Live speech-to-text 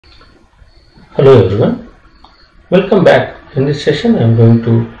Hello everyone, welcome back. In this session I am going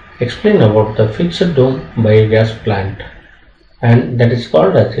to explain about the fixed dome biogas plant, and that is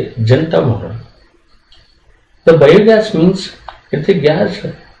called as a Janta model. The biogas means it's a gas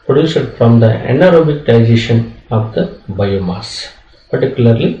produced from the anaerobic digestion of the biomass,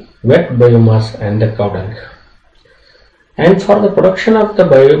 particularly wet biomass and the cow dung. And for the production of the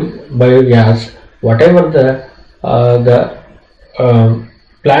biogas, whatever the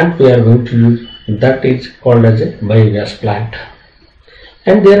plant we are going to use, that is called as a biogas plant.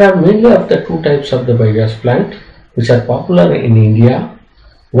 And there are mainly of the two types of the biogas plant which are popular in India.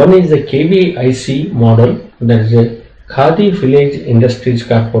 One is the KVIC model, that is a Khadi Village Industries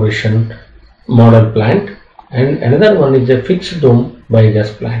Corporation model plant, and another one is a fixed dome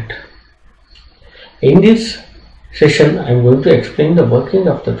biogas plant. In this session I am going to explain the working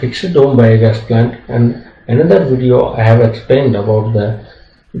of the fixed dome biogas plant, and another video I have explained about the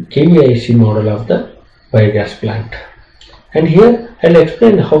KVIC model of the biogas plant. And here I will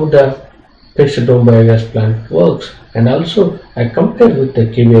explain how the fixed dome biogas plant works, and also I compare with the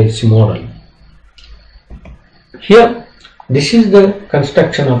KVIC model. Here this is the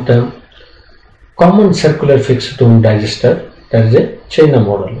construction of the common circular fixed dome digester, that is a China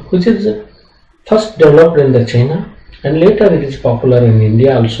model, which is first developed in the China, and later it is popular in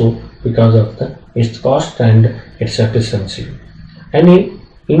India also because of its cost and its efficiency. And in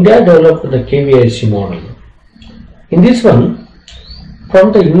India developed the KVIC model. In this one,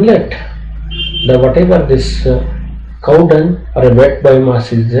 from the inlet, whatever this cow dung or a wet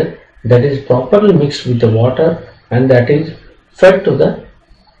biomass is there, that is properly mixed with the water and that is fed to the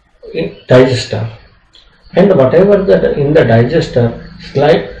digester. And whatever in the digester,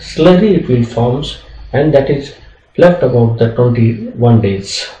 slurry it will forms, and that is left about the 21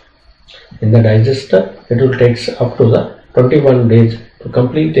 days. In the digester, it will take up to the 21 days to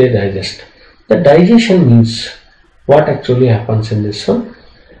complete a digest. The digestion means what actually happens in this one.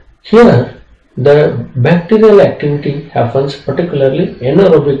 Here the bacterial activity happens, particularly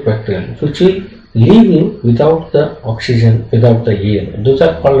anaerobic bacteria, which will live in without the oxygen, without the air. Those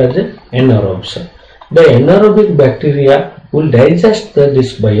are called as anaerobes. The anaerobic bacteria will digest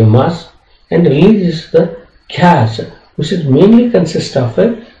this biomass and release the gas, which is mainly consists of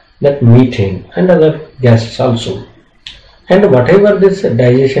that methane and other gases also. And whatever this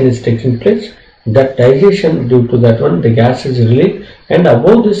digestion is taking place, that digestion, due to that one, the gas is released, and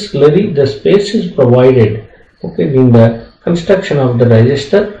above this slurry the space is provided, in the construction of the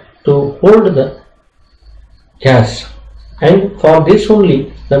digester to hold the gas. And for this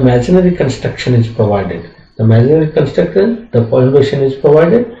only the masonry construction is provided. The masonry construction, the foundation is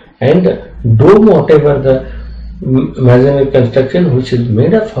provided, and dome, whatever the masonry construction, which is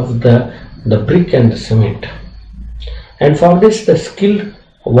made up of the brick and the cement. And for this the skilled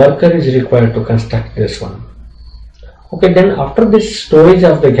worker is required to construct this one. Then after this storage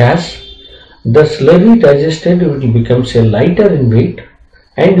of the gas, the slurry digested will become lighter in weight,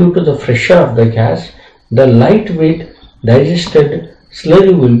 and due to the pressure of the gas, the lightweight digested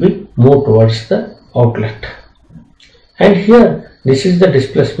slurry will be moved towards the outlet. And here this is the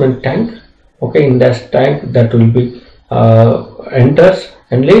displacement tank. In that tank that will be enters,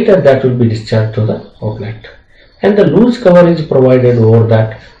 and later that will be discharged to the outlet. And the loose cover is provided over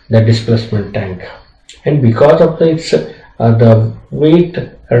the displacement tank. And because of its the weight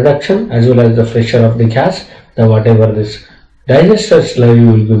reduction as well as the pressure of the gas, whatever this digester slurry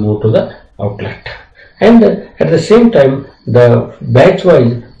will be moved to the outlet. And at the same time, the batch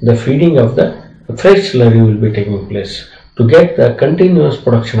wise the feeding of the fresh slurry will be taking place to get the continuous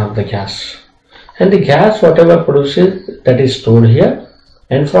production of the gas. And the gas whatever produces, that is stored here,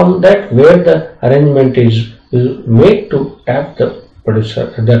 and from that where the arrangement is made to tap the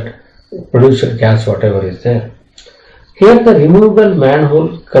producer gas whatever is there. Here the removable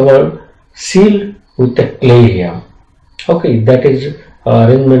manhole cover sealed with the clay here. That is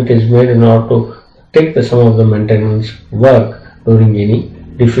arrangement is made in order to take some of the maintenance work during any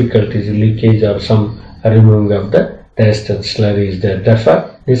difficulties, leakage or some removing of the dust and slurry is there. That's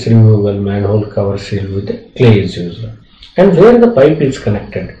why this removable manhole cover sealed with the clay is used. And where the pipe is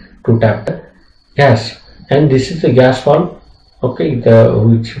connected to tap the gas, and this is the gas valve,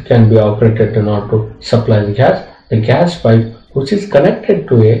 which can be operated in order to supply the gas. The gas pipe which is connected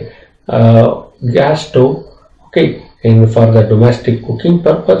to a gas stove, for the domestic cooking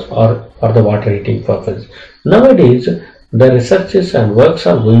purpose or for the water heating purpose. Nowadays the researches and works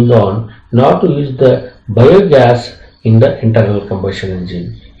are going on now to use the biogas in the internal combustion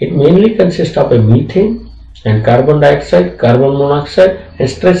engine. It mainly consists of a methane and carbon dioxide, carbon monoxide, and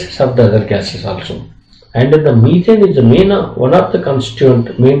traces of the other gases also. And the methane is the one of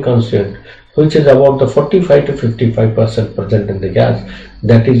the main constituent which is about the 45 to 55% present in the gas,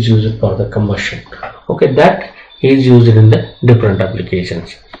 that is used for the combustion. Okay, that is used in the different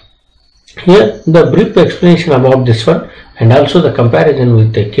applications. Here the brief explanation about this one and also the comparison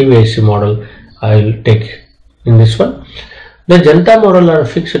with the KVIC model I will take in this one. The Janta model or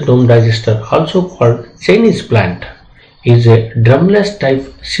fixed dome digester, also called Chinese plant, is a drumless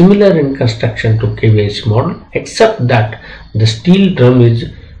type similar in construction to KVIC model, except that the steel drum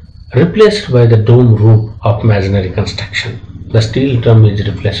is replaced by the dome roof of masonry construction. The steel drum is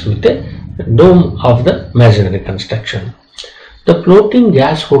replaced with the dome of the masonry construction. The floating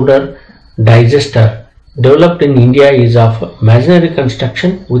gas holder digester developed in India is of masonry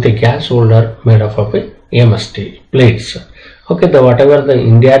construction with a gas holder made of a MST plates. Okay, the whatever the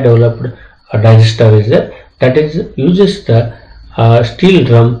India developed digester is there, that is uses the steel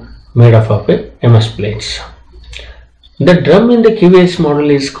drum made of a MS plates. The drum in the KVIC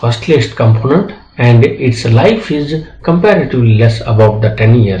model is costliest component and its life is comparatively less, about the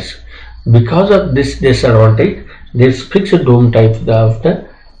 10 years. Because of this disadvantage, this fixed dome type of the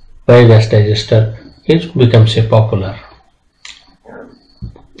biogas digester becomes a popular.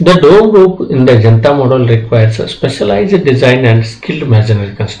 The dome roof in the Janta model requires a specialized design and skilled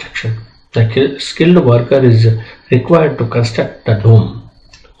masonry construction. The skilled worker is required to construct the dome.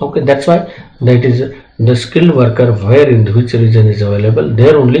 Okay, that's why that is the skilled worker where in which region is available,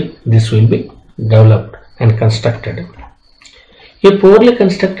 there only this will be developed and constructed. A poorly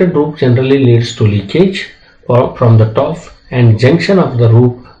constructed roof generally leads to leakage from the top and junction of the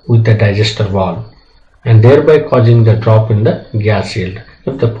roof with the digester wall, and thereby causing the drop in the gas yield.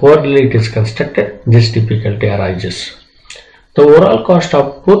 If the poorly it is constructed, this difficulty arises. The overall cost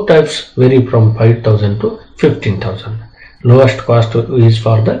of both types vary from 5,000 to 15,000. Lowest cost is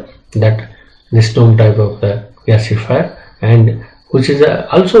for this dome type of the gasifier, and which is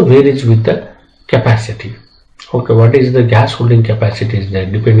also varies with the capacity. Okay, what is the gas holding capacity is there,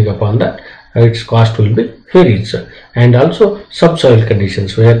 depending upon that its cost will be varies, and also subsoil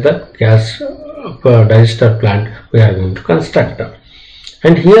conditions where the gas digester plant we are going to construct.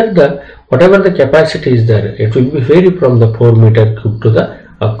 And here the whatever the capacity is there, it will be vary from the 4 meter cube to the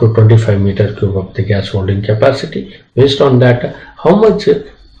up to 25 meter cube of the gas holding capacity. Based on that, how much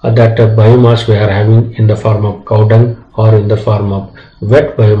that biomass we are having in the form of cow dung or in the form of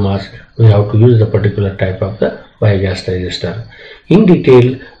wet biomass, we have to use the particular type of the biogas digester. In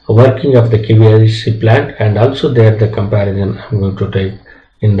detail, working of the KVIC plant and also there the comparison I am going to take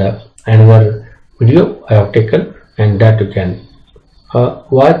in the another video I have taken, and that you can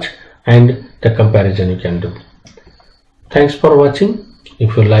watch and the comparison you can do. Thanks for watching.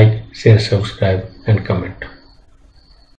 If you like, share, subscribe and comment.